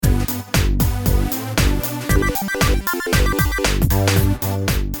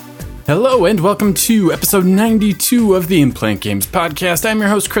Hello and welcome to episode 92 of the IMPLANTgames Podcast. I'm your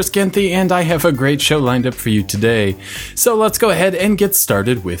host, Chris Genthy, and I have a great show lined up for you today. So let's go ahead and get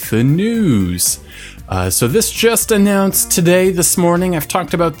started with the news. So this just announced today, this morning. I've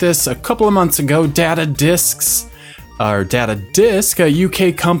talked about this a couple of months ago. Data Disc, a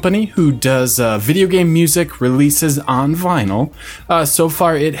UK company who does video game music releases on vinyl. So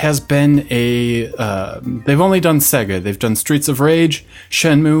far, it has been they've only done Sega. They've done Streets of Rage,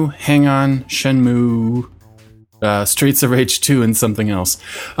 Shenmue, Streets of Rage 2, and something else.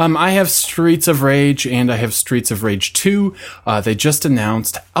 I have Streets of Rage, and I have Streets of Rage 2. They just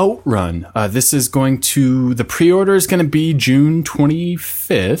announced OutRun. The pre-order is going to be June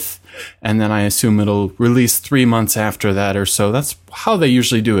 25th. And then I assume it'll release 3 months after that or so. That's how they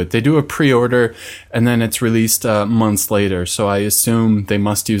usually do it. They do a pre-order and then it's released months later. So I assume they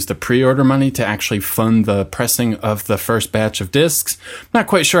must use the pre-order money to actually fund the pressing of the first batch of discs. Not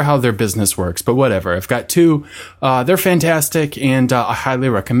quite sure how their business works, but whatever. I've got two. They're fantastic and I highly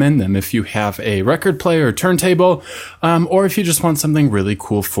recommend them if you have a record player or turntable, or if you just want something really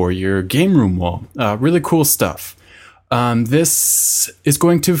cool for your game room wall. Really cool stuff. This is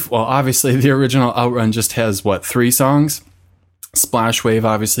going to, obviously the original OutRun just has, 3 songs? Splash Wave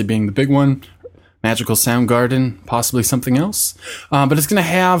obviously being the big one. Magical Sound Garden, possibly something else. But it's going to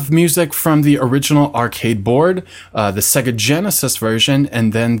have music from the original arcade board, the Sega Genesis version,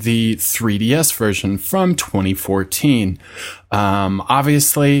 and then the 3DS version from 2014.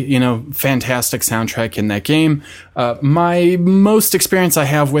 Obviously, fantastic soundtrack in that game. My most experience I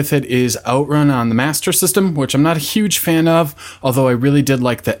have with it is OutRun on the Master System, which I'm not a huge fan of, although I really did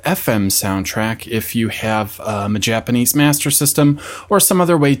like the FM soundtrack if you have a Japanese Master System or some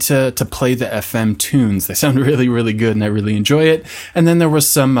other way to play the FM tunes. They sound really, really good and I really enjoy it. And then there was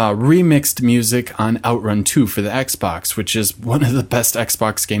some remixed music on OutRun 2 for the Xbox, which is one of the best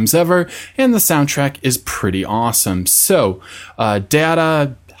Xbox games ever, and the soundtrack is pretty awesome. So,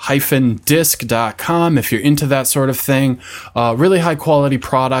 data-disc.com if you're into that sort of thing. Really high quality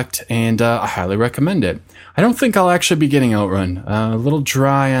product, and I highly recommend it. I don't think I'll actually be getting OutRun. A little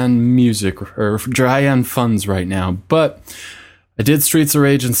dry on music, or dry on funds right now, but I did Streets of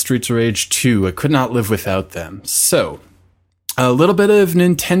Rage and Streets of Rage 2. I could not live without them. So, a little bit of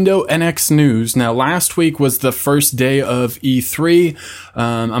Nintendo NX news. Now, last week was the first day of E3.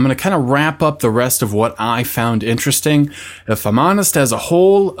 I'm going to kind of wrap up the rest of what I found interesting. If I'm honest, as a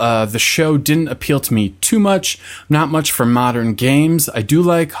whole, the show didn't appeal to me too much. Not much for modern games. I do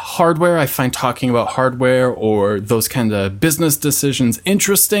like hardware. I find talking about hardware or those kind of business decisions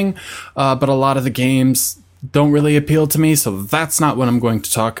interesting. But a lot of the games don't really appeal to me, so that's not what I'm going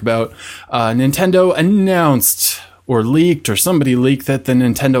to talk about. Nintendo announced, or leaked, or somebody leaked, that the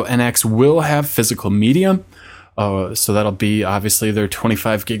Nintendo NX will have physical media. So that'll be obviously their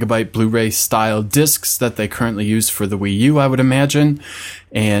 25 gigabyte Blu-ray style discs that they currently use for the Wii U, I would imagine.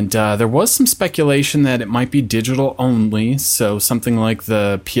 And there was some speculation that it might be digital only. So something like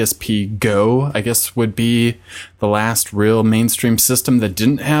the PSP Go, I guess, would be the last real mainstream system that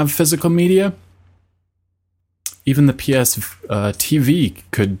didn't have physical media. Even the PS TV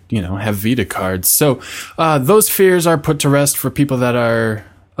could, have Vita cards. So those fears are put to rest for people that are,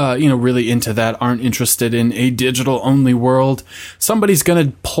 really into that, aren't interested in a digital-only world. Somebody's going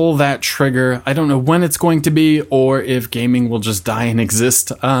to pull that trigger. I don't know when it's going to be, or if gaming will just die and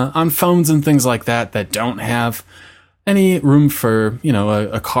exist on phones and things like that don't have any room for,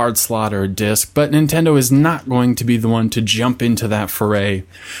 a card slot or a disc. But Nintendo is not going to be the one to jump into that foray.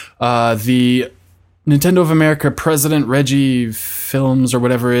 The Nintendo of America president Reggie Films, or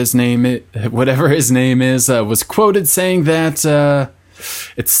whatever his name is, was quoted saying that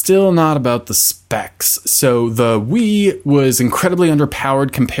it's still not about the specs. So the Wii was incredibly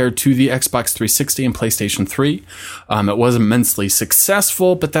underpowered compared to the Xbox 360 and PlayStation 3. It was immensely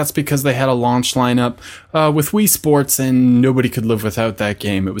successful, but that's because they had a launch lineup with Wii Sports, and nobody could live without that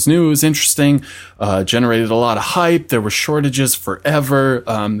game. It was new, it was interesting, generated a lot of hype. There were shortages forever.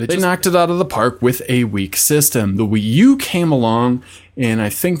 They knocked it out of the park with a weak system. The Wii U came along, and I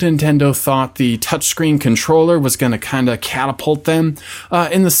think Nintendo thought the touchscreen controller was going to kind of catapult them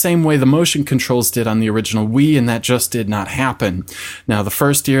in the same way the motion controls did on the original Wii, and that just did not happen. Now, the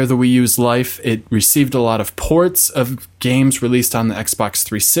first year of the Wii U's life, it received a lot of ports of games released on the Xbox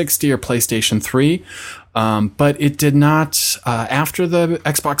 360 or PlayStation 3, but it did not, after the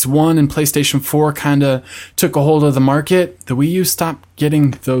Xbox One and PlayStation 4 kind of took a hold of the market, the Wii U stopped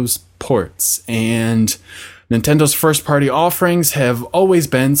getting those ports, and Nintendo's first-party offerings have always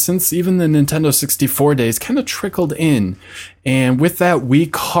been, since even the Nintendo 64 days, kind of trickled in. And with that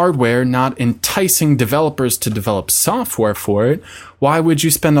weak hardware not enticing developers to develop software for it, why would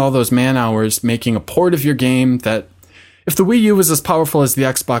you spend all those man-hours making a port of your game that, if the Wii U was as powerful as the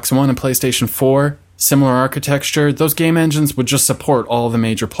Xbox One and PlayStation 4, similar architecture, those game engines would just support all the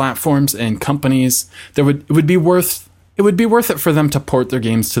major platforms and companies. It would be worth it for them to port their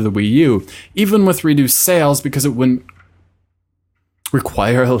games to the Wii U, even with reduced sales, because it wouldn't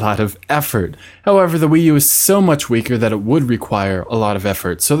require a lot of effort. However, the Wii U is so much weaker that it would require a lot of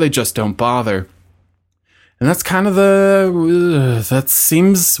effort, so they just don't bother. And that's kind of that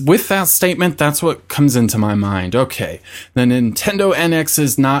seems, with that statement, that's what comes into my mind. Okay, the Nintendo NX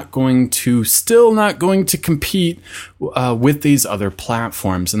is still not going to compete with these other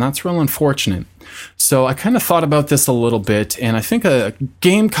platforms, and that's real unfortunate. So I kind of thought about this a little bit, and I think a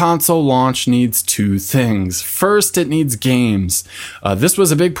game console launch needs two things. First, it needs games. This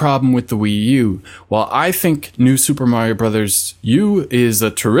was a big problem with the Wii U. While I think New Super Mario Bros. U is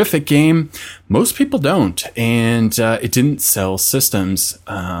a terrific game, most people don't, and it didn't sell systems.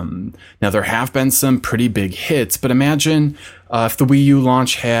 Now, there have been some pretty big hits, but imagine if the Wii U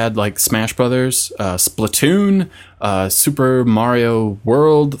launch had like Smash Brothers, Splatoon, Super Mario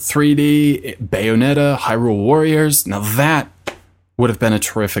World 3D, Bayonetta, Hyrule Warriors. Now that would have been a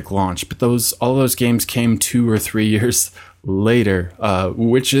terrific launch, but all those games came 2 or 3 years later,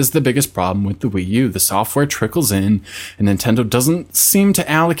 which is the biggest problem with the Wii U. The software trickles in, and Nintendo doesn't seem to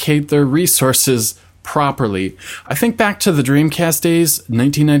allocate their resources properly. I think back to the Dreamcast days,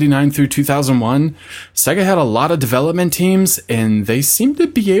 1999 through 2001, Sega had a lot of development teams, and they seemed to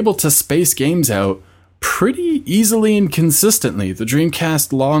be able to space games out pretty easily and consistently. The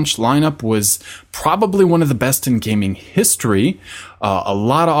Dreamcast launch lineup was probably one of the best in gaming history. A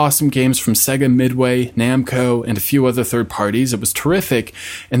lot of awesome games from Sega, Midway, Namco, and a few other third parties. It was terrific,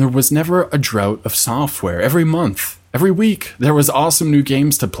 and there was never a drought of software. Every month, every week, there was awesome new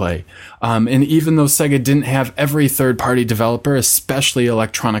games to play. And even though Sega didn't have every third-party developer, especially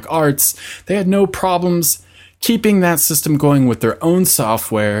Electronic Arts, they had no problems keeping that system going with their own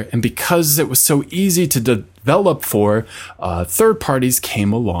software. And because it was so easy to develop for, third parties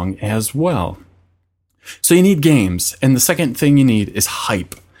came along as well. So you need games. And the second thing you need is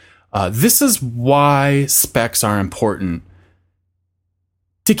hype. This is why specs are important.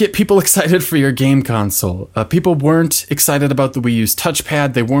 To get people excited for your game console. People weren't excited about the Wii U's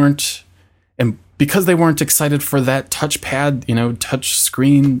touchpad. And because they weren't excited for that touchpad, touch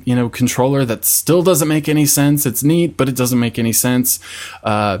screen, controller that still doesn't make any sense. It's neat, but it doesn't make any sense.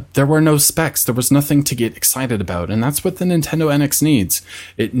 There were no specs. There was nothing to get excited about. And that's what the Nintendo NX needs.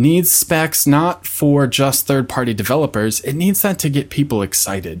 It needs specs not for just third-party developers. It needs that to get people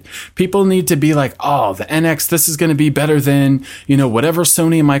excited. People need to be like, oh, the NX, this is going to be better than, whatever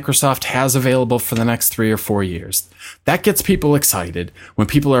Sony and Microsoft has available for the next 3 or 4 years. That gets people excited. When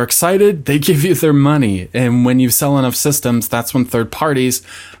people are excited, they give you their money. And when you sell enough systems, that's when third parties,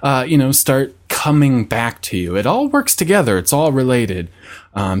 start coming back to you. It all works together. It's all related.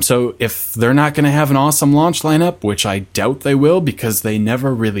 So if they're not going to have an awesome launch lineup, which I doubt they will because they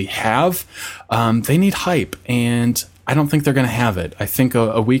never really have, they need hype. And I don't think they're going to have it. I think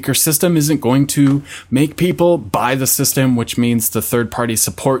a weaker system isn't going to make people buy the system, which means the third-party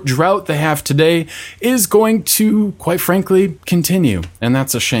support drought they have today is going to, quite frankly, continue. And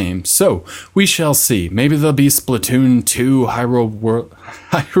that's a shame. So we shall see. Maybe there'll be Splatoon 2,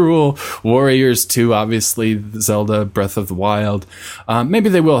 Hyrule Warriors 2, obviously, Zelda Breath of the Wild. Maybe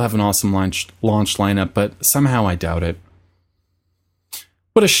they will have an awesome launch lineup, but somehow I doubt it.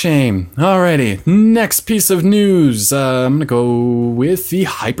 What a shame. Alrighty, next piece of news. I'm going to go with the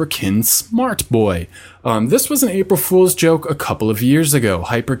Hyperkin Smart Boy. This was an April Fool's joke a couple of years ago.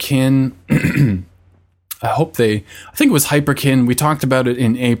 Hyperkin, I think it was Hyperkin. We talked about it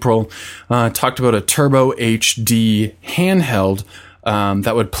in April. Talked about a Turbo HD handheld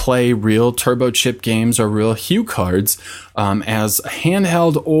that would play real turbo chip games or real Hue cards as a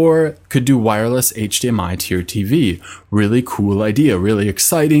handheld, or could do wireless HDMI to your TV. Really cool idea, really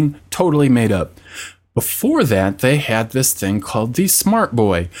exciting, totally made up. Before that, they had this thing called the Smart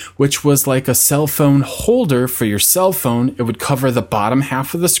Boy, which was like a cell phone holder for your cell phone. It would cover the bottom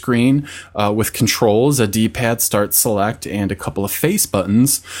half of the screen with controls, a D-pad, start, select, and a couple of face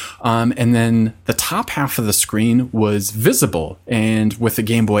buttons. And then the top half of the screen was visible. And with the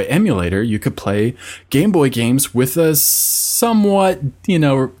Game Boy emulator, you could play Game Boy games with a somewhat,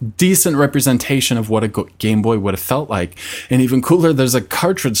 decent representation of what a Game Boy would have felt like. And even cooler, there's a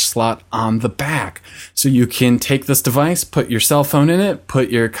cartridge slot on the back. So you can take this device, put your cell phone in it, put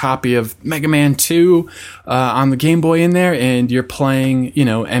your copy of Mega Man 2 on the Game Boy in there, and you're playing,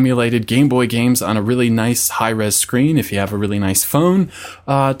 emulated Game Boy games on a really nice high-res screen if you have a really nice phone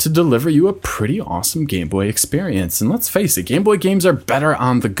to deliver you a pretty awesome Game Boy experience. And let's face it, Game Boy games are better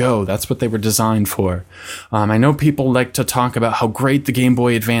on the go. That's what they were designed for. I know people like to talk about how great the Game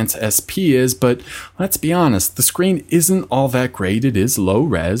Boy Advance SP is, but let's be honest, the screen isn't all that great. It is low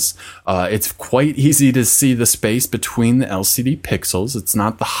res. It's quite easy to see the space between the LCD pixels. It's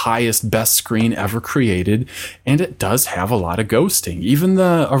not the highest, best screen ever created, and it does have a lot of ghosting. Even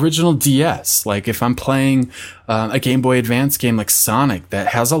the original DS, like if I'm playing a Game Boy Advance game like Sonic that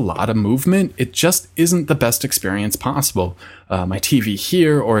has a lot of movement, it just isn't the best experience possible. My TV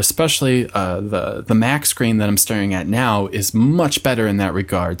here, or especially the Mac screen that I'm staring at now, is much better in that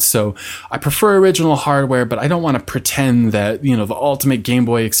regard. So I prefer original hardware, but I don't want to pretend that, the ultimate Game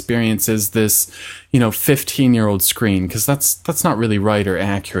Boy experience is this, 15-year-old screen, because that's not really right or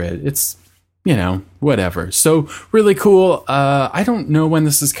accurate. It's, whatever. So really cool. I don't know when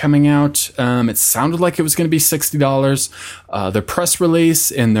this is coming out. It sounded like it was going to be $60. Their press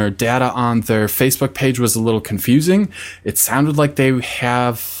release and their data on their Facebook page was a little confusing. It sounded like they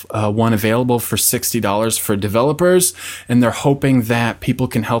have one available for $60 for developers, and they're hoping that people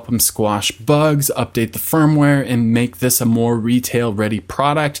can help them squash bugs, update the firmware, and make this a more retail-ready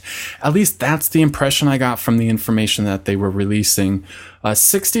product. At least that's the impression I got from the information that they were releasing.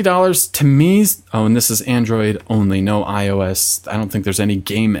 $60 to me, and this is Android only, no iOS. I don't think there's any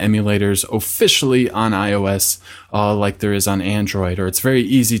game emulators officially on iOS like there is on Android, or it's very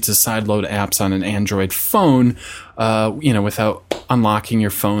easy to sideload apps on an Android phone, without unlocking your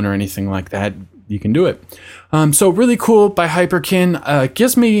phone or anything like that. You can do it. So really cool by Hyperkin.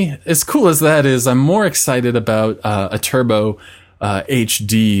 Gives me, as cool as that is, I'm more excited about a Turbo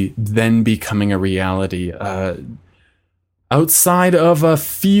HD than becoming a reality. Outside of a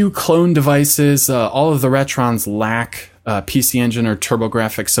few clone devices, all of the Retrons lack PC Engine or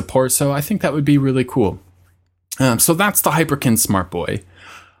TurboGrafx support, so I think that would be really cool. So that's the Hyperkin Smart Boy.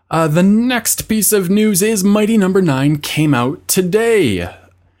 The next piece of news is Mighty No. 9 came out today.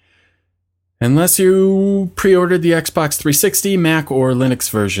 Unless you pre-ordered the Xbox 360, Mac, or Linux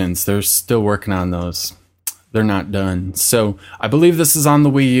versions, they're still working on those. They're not done. So I believe this is on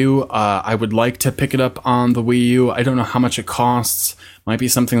the Wii U. I would like to pick it up on the Wii U. I don't know how much it costs. Might be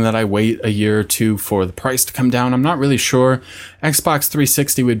something that I wait a year or two for the price to come down. I'm not really sure. Xbox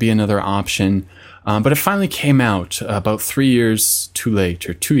 360 would be another option. But it finally came out about 3 years too late,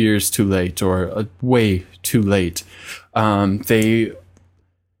 or 2 years too late, or way too late. They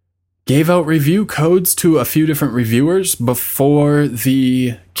gave out review codes to a few different reviewers before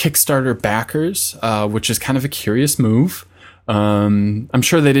the Kickstarter backers, which is kind of a curious move. I'm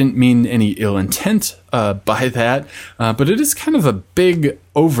sure they didn't mean any ill intent by that, but it is kind of a big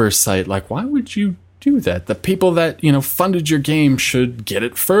oversight. Like, why would you do that? The people that, funded your game should get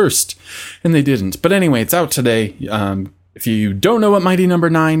it first, and they didn't. But anyway, it's out today. If you don't know what Mighty No.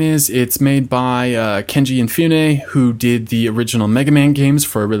 9 is, it's made by Kenji Inafune, who did the original Mega Man games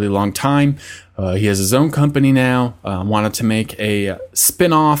for a really long time. He has his own company now, wanted to make a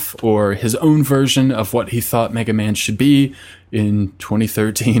spin-off or his own version of what he thought Mega Man should be in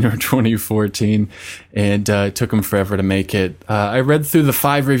 2013 or 2014, and it took him forever to make it. I read through the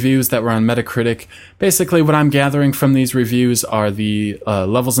 5 reviews that were on Metacritic. Basically, what I'm gathering from these reviews are the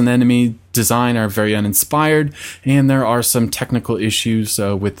levels and enemy design are very uninspired, and there are some technical issues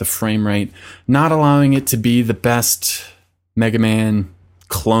with the frame rate, not allowing it to be the best Mega Man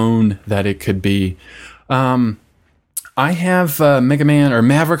clone that it could be. I have Mega Man or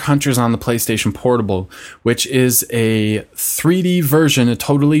Maverick Hunters on the PlayStation Portable, which is a 3D version, a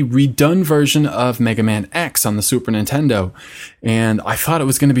totally redone version of Mega Man X on the Super Nintendo. And I thought it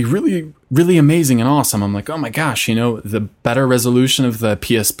was going to be really, really amazing and awesome. I'm like, oh my gosh, the better resolution of the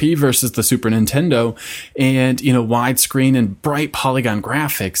PSP versus the Super Nintendo, and, widescreen and bright polygon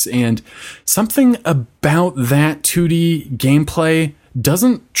graphics. And something about that 2D gameplay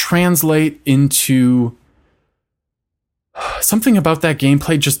doesn't translate into... Something about that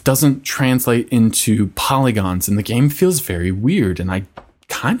gameplay just doesn't translate into polygons, and the game feels very weird, and I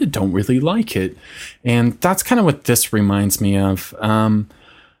kind of don't really like it. And that's kind of what this reminds me of.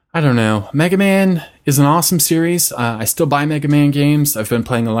 I don't know. Mega Man is an awesome series. I still buy Mega Man games. I've been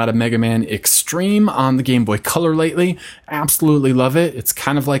playing a lot of Mega Man Extreme on the Game Boy Color lately. Absolutely love it. It's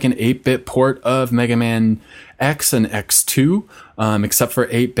kind of like an 8-bit port of Mega Man X and X2, except for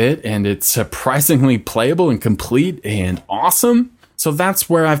 8-bit, and it's surprisingly playable and complete and awesome. So that's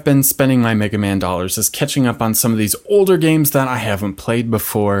where I've been spending my Mega Man dollars, is catching up on some of these older games that I haven't played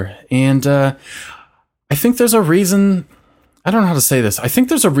before. And I think there's a reason. I don't know how to say this. I think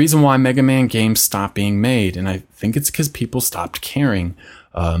there's a reason why Mega Man games stopped being made, and I think it's because people stopped caring.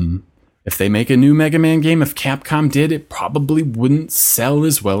 If they make a new Mega Man game, if Capcom did, it probably wouldn't sell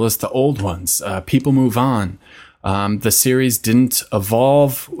as well as the old ones. People move on. The series didn't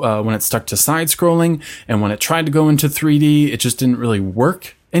evolve when it stuck to side-scrolling, and when it tried to go into 3D, it just didn't really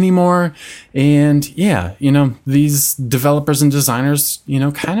work anymore. And yeah, these developers and designers,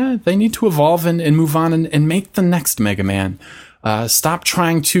 they need to evolve and move on and make the next Mega Man. Stop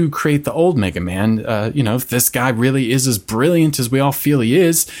trying to create the old Mega Man. If this guy really is as brilliant as we all feel he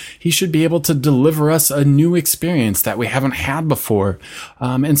is, he should be able to deliver us a new experience that we haven't had before.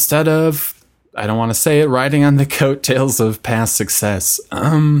 Instead of, I don't want to say it, riding on the coattails of past success.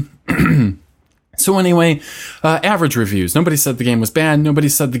 So anyway, average reviews. Nobody said the game was bad. Nobody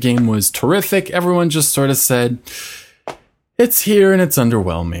said the game was terrific. Everyone just sort of said, it's here and it's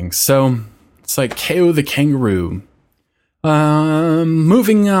underwhelming. So it's like KO the Kangaroo.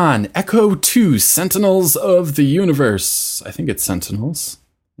 Moving on. Ecco II, Sentinels of the Universe. I think it's Sentinels.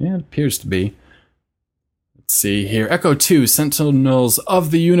 Yeah, it appears to be. Let's see here. Ecco II, Sentinels of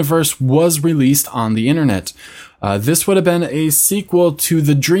the Universe was released on the internet. This would have been a sequel to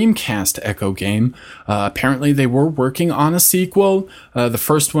the Dreamcast Ecco game. Apparently they were working on a sequel. The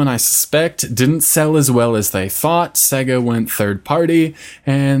first one, I suspect, didn't sell as well as they thought. Sega went third party,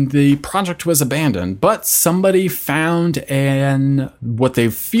 and the project was abandoned. But somebody found what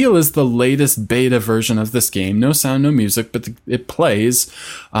they feel is the latest beta version of this game. No sound, no music, but it plays.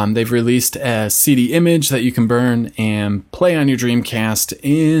 They've released a CD image that you can burn and play on your Dreamcast,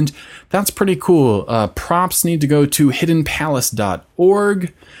 and that's pretty cool. Props need to go to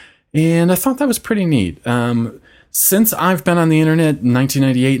hiddenpalace.org, and I thought that was pretty neat. Since I've been on the internet,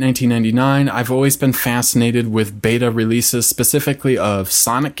 1998, 1999, I've always been fascinated with beta releases, specifically of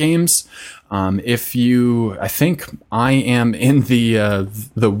Sonic games. I think I am in the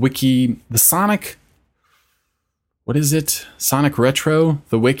wiki, the Sonic, what is it? Sonic Retro,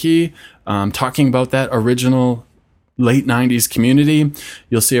 the wiki, talking about that original late 90s community.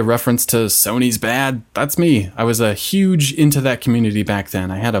 You'll see a reference to Sony's bad. That's me. I was a huge into that community back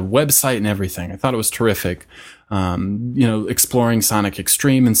then. I had a website and everything. I thought it was terrific. Exploring Sonic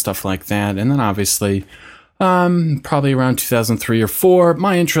Extreme and stuff like that. And then obviously, probably around 2003 or 4,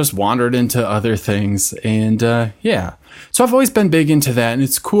 my interest wandered into other things. And yeah, so I've always been big into that. And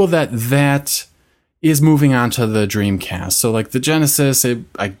it's cool that is moving on to the Dreamcast. So like the Genesis,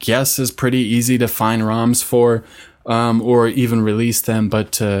 I guess is pretty easy to find ROMs for. Or even release them,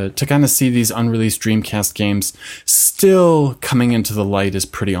 but to kind of see these unreleased Dreamcast games still coming into the light is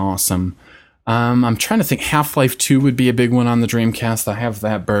pretty awesome. I'm trying to think. Half-Life 2 would be a big one on the Dreamcast. I have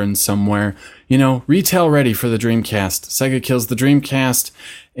that burned somewhere. Retail ready for the Dreamcast. Sega kills the Dreamcast,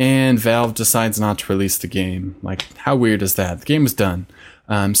 and Valve decides not to release the game. Like, how weird is that? The game was done.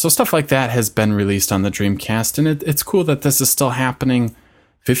 So stuff like that has been released on the Dreamcast, and it's cool that this is still happening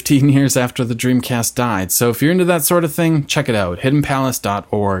 15 years after the Dreamcast died. So if you're into that sort of thing, check it out,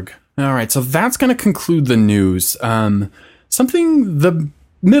 hiddenpalace.org. All right, so that's going to conclude the news. The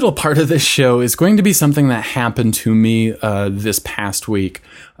middle part of this show is going to be something that happened to me this past week.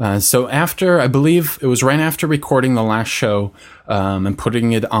 So after, I believe it was right after recording the last show and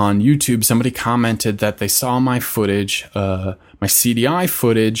putting it on YouTube, somebody commented that they saw my footage, my CDI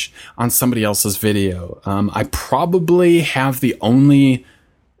footage on somebody else's video. I probably have the only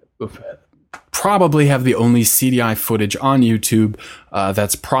CDI footage on YouTube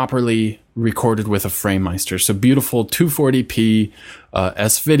that's properly recorded with a FrameMeister. So beautiful 240p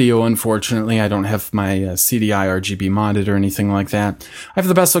S video. Unfortunately, I don't have my CDI RGB modded or anything like that. I have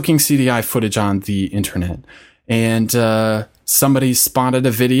the best looking CDI footage on the internet. And somebody spotted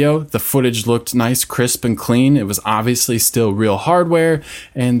a video. The footage looked nice, crisp, and clean. It was obviously still real hardware,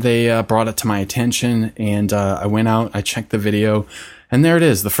 and they brought it to my attention. And I went out, I checked the video, and there it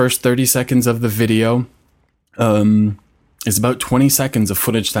is. The first 30 seconds of the video is about 20 seconds of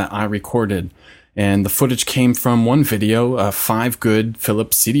footage that I recorded. And the footage came from one video, 5 Good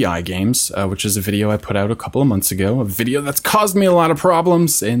Philips CDI Games, which is a video I put out a couple of months ago. A video that's caused me a lot of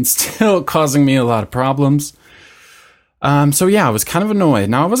problems and still causing me a lot of problems. So yeah, I was kind of annoyed.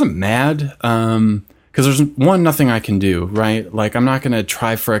 Now, I wasn't mad, because there's nothing I can do, right? Like, I'm not going to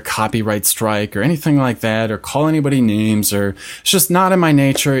try for a copyright strike or anything like that, or call anybody names, or it's just not in my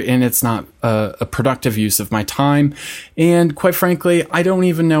nature, and it's not a productive use of my time. And quite frankly, I don't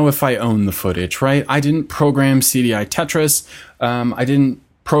even know if I own the footage, right? I didn't program CDI Tetris. I didn't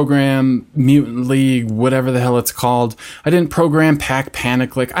program Mutant League, whatever the hell it's called. I didn't program Pack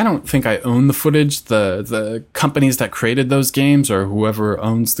Panic. Like, I don't think I own the footage. The companies that created those games, or whoever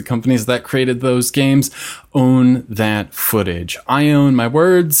owns the companies that created those games, own that footage. I own my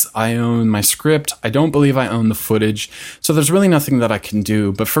words. I own my script. I don't believe I own the footage. So there's really nothing that I can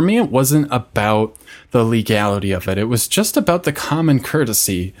do. But for me, it wasn't about the legality of it. It was just about the common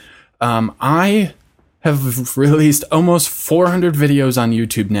courtesy. I have released almost 400 videos on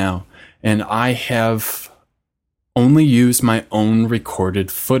YouTube now, and I have only used my own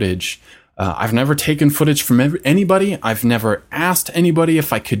recorded footage. I've never taken footage from anybody. I've never asked anybody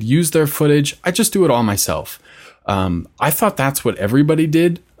if I could use their footage. I just do it all myself. I thought that's what everybody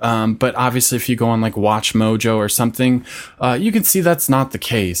did, but obviously if you go on like Watch Mojo or something, you can see that's not the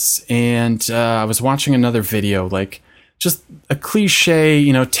case. And I was watching another video, like, just a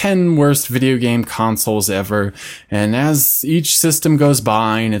cliche, 10 worst video game consoles ever. And as each system goes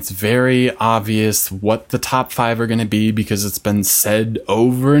by, and it's very obvious what the top 5 are going to be because it's been said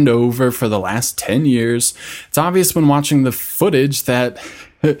over and over for the last 10 years. It's obvious when watching the footage that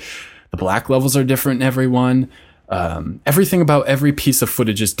the black levels are different in every one. Everything about every piece of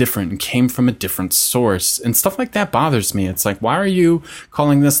footage is different and came from a different source, and stuff like that bothers me. It's like, why are you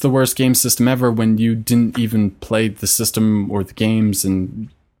calling this the worst game system ever when you didn't even play the system or the games, and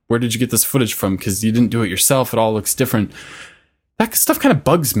where did you get this footage from? Because you didn't do it yourself. It all looks different. That stuff kind of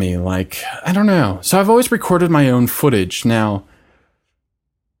bugs me. Like, I don't know. So I've always recorded my own footage. Now,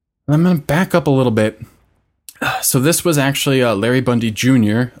 I'm going to back up a little bit. So this was actually Larry Bundy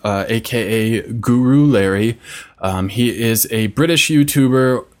Jr., aka Guru Larry. He is a British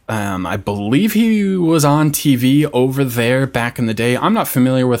YouTuber. I believe he was on TV over there back in the day. I'm not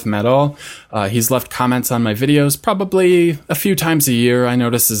familiar with him at all. He's left comments on my videos probably a few times a year. I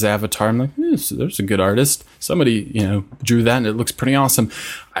notice his avatar. I'm like, there's a good artist. Somebody, drew that and it looks pretty awesome.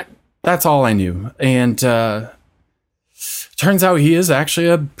 That's all I knew. And turns out he is actually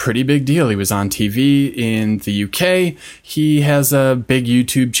a pretty big deal. He was on TV in the UK. He has a big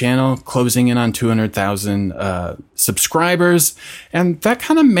YouTube channel closing in on 200,000 subscribers. And that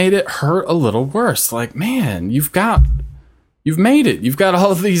kind of made it hurt a little worse. Like, man, you've made it. You've got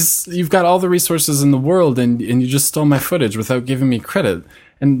all the resources in the world, and you just stole my footage without giving me credit.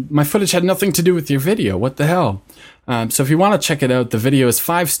 And my footage had nothing to do with your video. What the hell? So if you want to check it out, the video is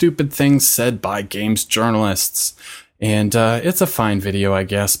 5 stupid things said by games journalists. And it's a fine video, I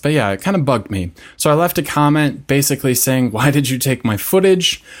guess. But yeah, it kind of bugged me. So I left a comment basically saying, why did you take my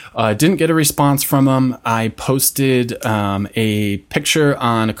footage? Didn't get a response from him. I posted a picture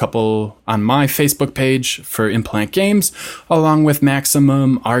on my Facebook page for Implant Games, along with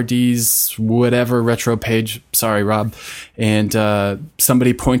Maximum, RD's, whatever retro page. Sorry, Rob. And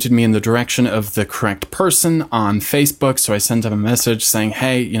somebody pointed me in the direction of the correct person on Facebook. So I sent him a message saying,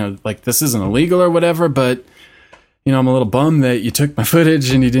 hey, this isn't illegal or whatever, but I'm a little bummed that you took my footage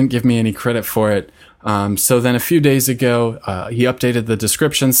and you didn't give me any credit for it. So then a few days ago, he updated the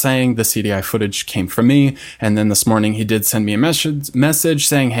description saying the CDI footage came from me. And then this morning he did send me a message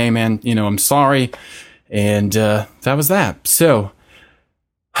saying, hey man, I'm sorry. And that was that. So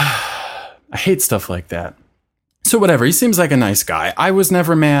I hate stuff like that. So whatever, he seems like a nice guy. I was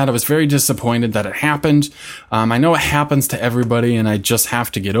never mad. I was very disappointed that it happened. I know it happens to everybody, and I just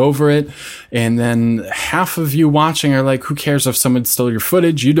have to get over it. And then half of you watching are like, who cares if someone stole your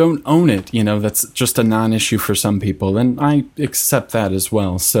footage? You don't own it. That's just a non-issue for some people, and I accept that as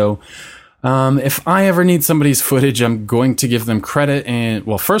well. So if I ever need somebody's footage, I'm going to give them credit. And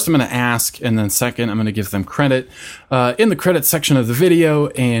well, first I'm going to ask, and then second, I'm going to give them credit in the credit section of the video,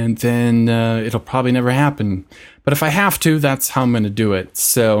 and then it'll probably never happen. But if I have to, that's how I'm going to do it.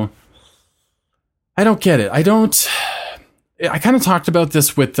 So I don't get it. I kind of talked about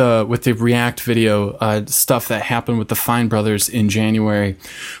this with the React video stuff that happened with the Fine Brothers in January,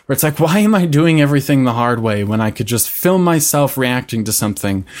 where it's like, why am I doing everything the hard way when I could just film myself reacting to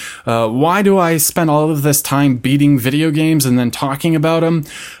something? Why do I spend all of this time beating video games and then talking about them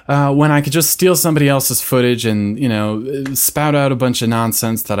when I could just steal somebody else's footage and, spout out a bunch of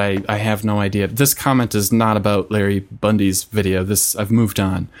nonsense that I have no idea. This comment is not about Larry Bundy's video. I've moved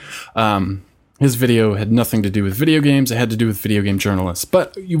on. His video had nothing to do with video games. It had to do with video game journalists.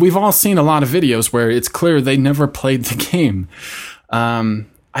 But we've all seen a lot of videos where it's clear they never played the game. When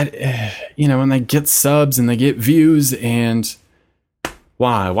they get subs and they get views, and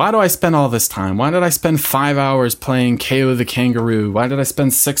why? Why do I spend all this time? Why did I spend 5 hours playing KO the Kangaroo? Why did I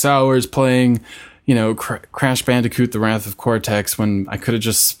spend 6 hours playing, Crash Bandicoot: The Wrath of Cortex when I could have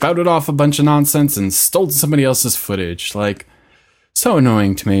just spouted off a bunch of nonsense and stole somebody else's footage? Like, So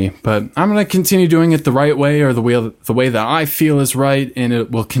annoying to me, but I'm going to continue doing it the right way, or the way that I feel is right, and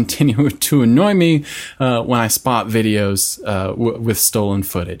it will continue to annoy me when I spot videos with stolen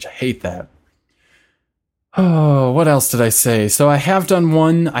footage. I hate that. Oh, what else did I say? So I have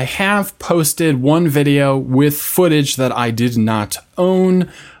posted one video with footage that I did not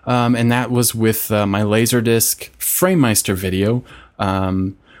own, and that was with my Laserdisc FrameMeister video.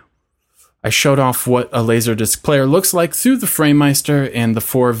 I showed off what a Laserdisc player looks like through the FrameMeister, and the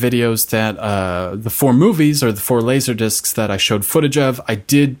 4 videos that, the 4 movies or the 4 Laserdiscs that I showed footage of. I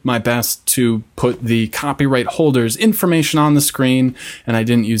did my best to put the copyright holders' information on the screen, and I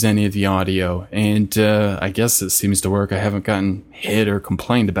didn't use any of the audio. And I guess it seems to work. I haven't gotten hit or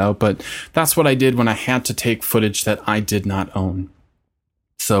complained about, but that's what I did when I had to take footage that I did not own.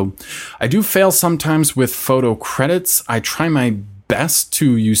 So I do fail sometimes with photo credits. I try my best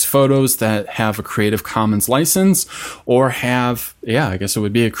to use photos that have a Creative Commons license, or have, I guess it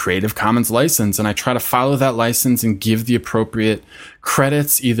would be a Creative Commons license. And I try to follow that license and give the appropriate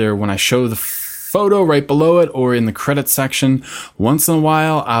credits, either when I show the photo right below it or in the credits section. Once in a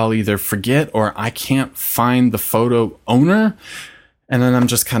while, I'll either forget or I can't find the photo owner, and then I'm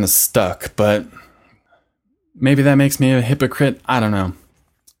just kind of stuck. But maybe that makes me a hypocrite. I don't know.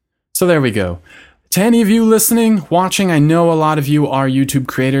 So there we go. To any of you listening, watching, I know a lot of you are YouTube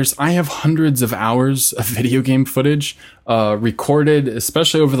creators. I have hundreds of hours of video game footage recorded,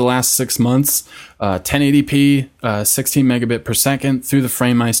 especially over the last 6 months. 1080p, 16 megabit per second through the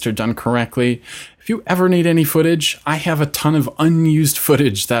FrameMeister, done correctly. If you ever need any footage, I have a ton of unused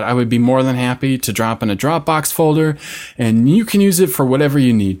footage that I would be more than happy to drop in a Dropbox folder, and you can use it for whatever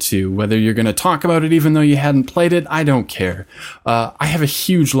you need to. Whether you're going to talk about it even though you hadn't played it, I don't care. I have a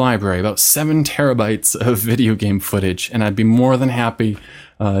huge library, about 7 terabytes of video game footage, and I'd be more than happy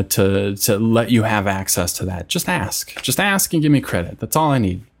to let you have access to that. Just ask and give me credit. That's all I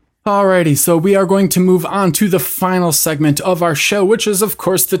need. Alrighty, so we are going to move on to the final segment of our show, which is, of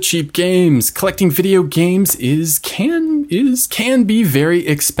course, the cheap games. Collecting video games can be very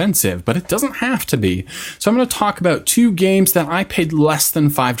expensive, but it doesn't have to be. So I'm going to talk about 2 games that I paid less than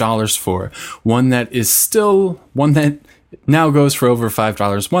 $5 for. One that now goes for over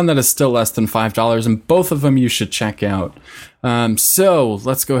 $5, one that is still less than $5, and both of them you should check out. So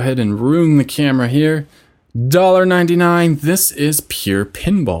let's go ahead and ruin the camera here. $1.99. This is Pure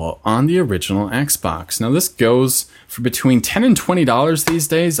Pinball on the original Xbox. Now this goes for between $10 and $20 these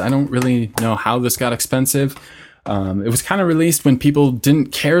days. I don't really know how this got expensive. It was kind of released when people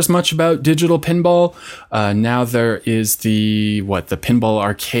didn't care as much about digital pinball. Now there is the pinball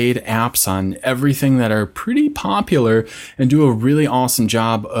arcade apps on everything that are pretty popular and do a really awesome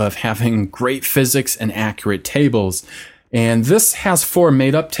job of having great physics and accurate tables. And this has 4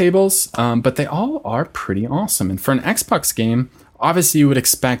 made-up tables, but they all are pretty awesome. And for an Xbox game, obviously you would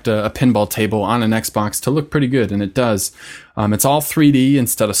expect a pinball table on an Xbox to look pretty good, and it does. It's all 3D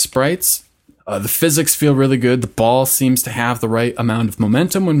instead of sprites. The physics feel really good. The ball seems to have the right amount of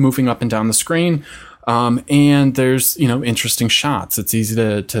momentum when moving up and down the screen. And there's, interesting shots. It's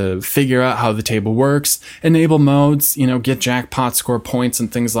easy to figure out how the table works, enable modes, get jackpot, score points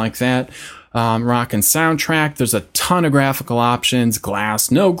and things like that. Rockin' soundtrack. There's a ton of graphical options, glass,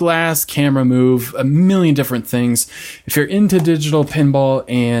 no glass, camera move, a million different things. If you're into digital pinball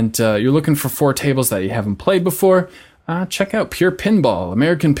and you're looking for 4 tables that you haven't played before, check out Pure Pinball,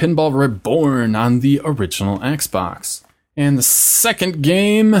 American Pinball Reborn on the original Xbox. And the second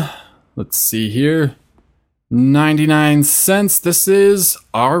game, let's see here, 99 cents. This is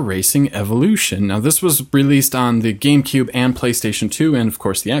Our Racing Evolution. Now, this was released on the GameCube and PlayStation 2, and of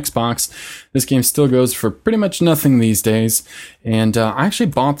course the Xbox. This game still goes for pretty much nothing these days. And I actually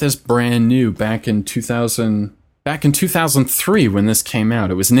bought this brand new back in 2003 when this came out.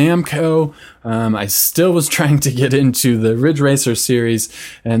 It was Namco. I still was trying to get into the Ridge Racer series,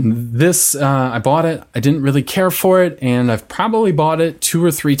 and this, I bought it. I didn't really care for it, and I've probably bought it 2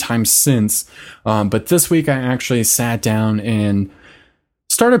 or 3 times since. But this week I actually sat down and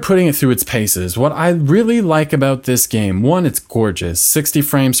started putting it through its paces. What I really like about this game, one, it's gorgeous. 60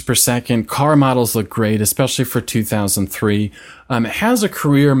 frames per second. Car models look great, especially for 2003. It has a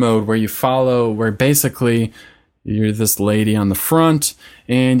career mode where basically you're this lady on the front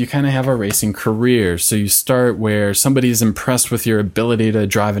and you kind of have a racing career. So you start where somebody's impressed with your ability to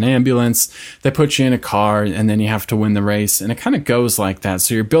drive an ambulance. They put you in a car and then you have to win the race. And it kind of goes like that.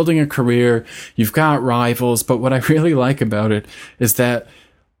 So you're building a career. You've got rivals. But what I really like about it is that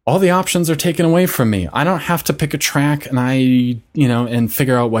all the options are taken away from me. I don't have to pick a track and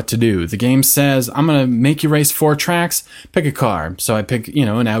figure out what to do. The game says, I'm going to make you race 4 tracks, pick a car. So I pick,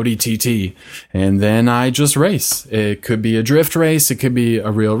 an Audi TT, and then I just race. It could be a drift race. It could be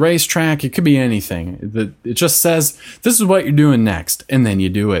a real racetrack. It could be anything. It just says, this is what you're doing next. And then you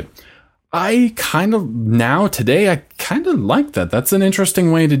do it. I kind of like that. That's an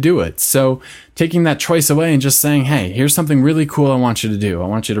interesting way to do it. So taking that choice away and just saying, hey, here's something really cool I want you to do. I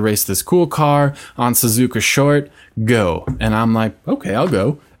want you to race this cool car on Suzuka Short. Go. And I'm like, okay, I'll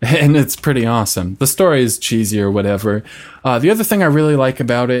go. And it's pretty awesome. The story is cheesy or whatever. The other thing I really like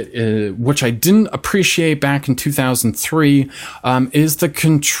about it, which I didn't appreciate back in 2003, is the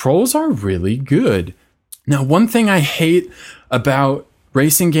controls are really good. Now, one thing I hate about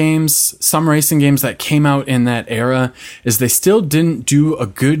some racing games that came out in that era, is they still didn't do a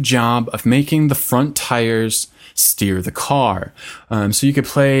good job of making the front tires steer the car. So you could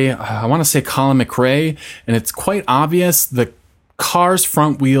play, I want to say Colin McRae, and it's quite obvious the car's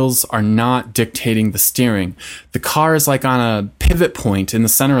front wheels are not dictating the steering. The car is like on a pivot point in the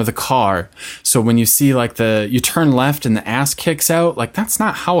center of the car. So when you see you turn left and the ass kicks out, that's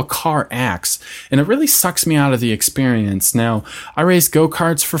not how a car acts. And it really sucks me out of the experience. Now, I raced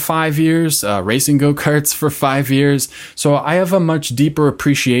go-karts for 5 years, racing go-karts for 5 years. So I have a much deeper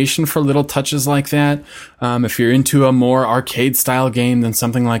appreciation for little touches like that. If you're into a more arcade style game, then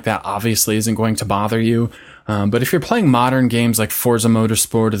something like that obviously isn't going to bother you. But if you're playing modern games like Forza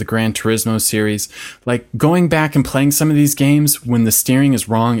Motorsport or the Gran Turismo series, going back and playing some of these games when the steering is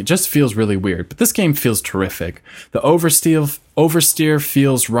wrong, it just feels really weird. But this game feels terrific. The oversteer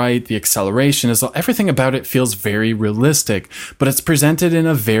feels right. The acceleration everything about it feels very realistic, but it's presented in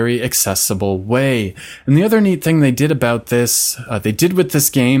a very accessible way. And the other neat thing they did with this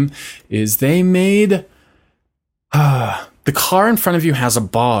game is they made the car in front of you has a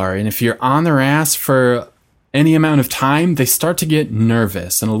bar, and if you're on their ass for any amount of time, they start to get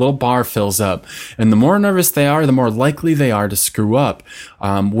nervous and a little bar fills up. And the more nervous they are, the more likely they are to screw up,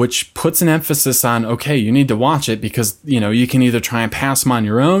 which puts an emphasis on, okay, you need to watch it because, you can either try and pass them on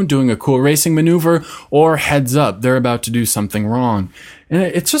your own, doing a cool racing maneuver, or heads up, they're about to do something wrong. And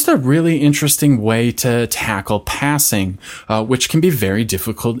it's just a really interesting way to tackle passing, which can be very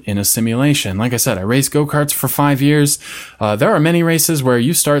difficult in a simulation. Like I said, I raced go-karts for 5 years. There are many races where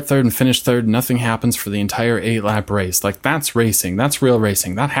you start third and finish third, and nothing happens for the entire 8-lap race. That's racing. That's real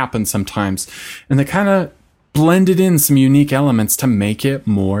racing. That happens sometimes. And they kind of blended in some unique elements to make it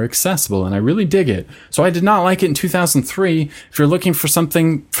more accessible, and I really dig it. So I did not like it in 2003. If you're looking for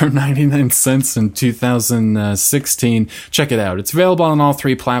something for 99 cents in 2016, check it out. It's available on all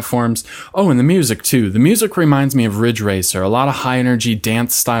 3 platforms. Oh, and the music too. The music reminds me of Ridge Racer, a lot of high energy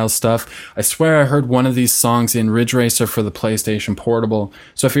dance style stuff. I swear I heard one of these songs in Ridge Racer for the PlayStation Portable.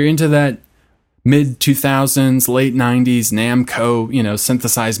 So if you're into that mid-2000s, late 90s, Namco,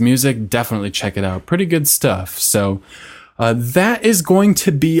 synthesized music, definitely check it out. Pretty good stuff. So that is going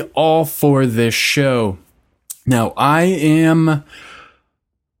to be all for this show. Now,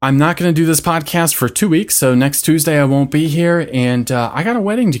 I'm not going to do this podcast for 2 weeks, so next Tuesday I won't be here, and I got a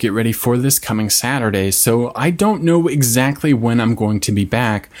wedding to get ready for this coming Saturday, so I don't know exactly when I'm going to be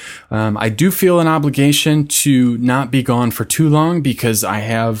back. I do feel an obligation to not be gone for too long because I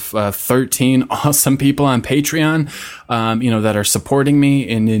have 13 awesome people on Patreon, that are supporting me,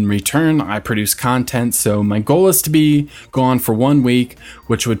 and in return, I produce content, so my goal is to be gone for 1 week,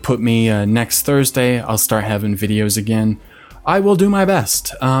 which would put me next Thursday. I'll start having videos again. I will do my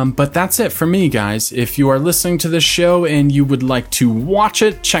best. But that's it for me, guys. If you are listening to this show and you would like to watch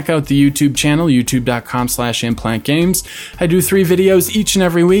it, check out the YouTube channel, youtube.com/IMPLANTgames. I do 3 videos each and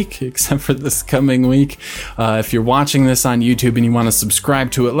every week, except for this coming week. If you're watching this on YouTube and you want to subscribe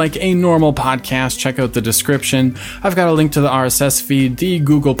to it like a normal podcast, check out the description. I've got a link to the RSS feed, the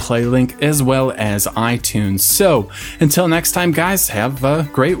Google Play link, as well as iTunes. So, until next time, guys, have a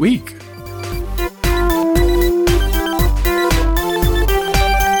great week.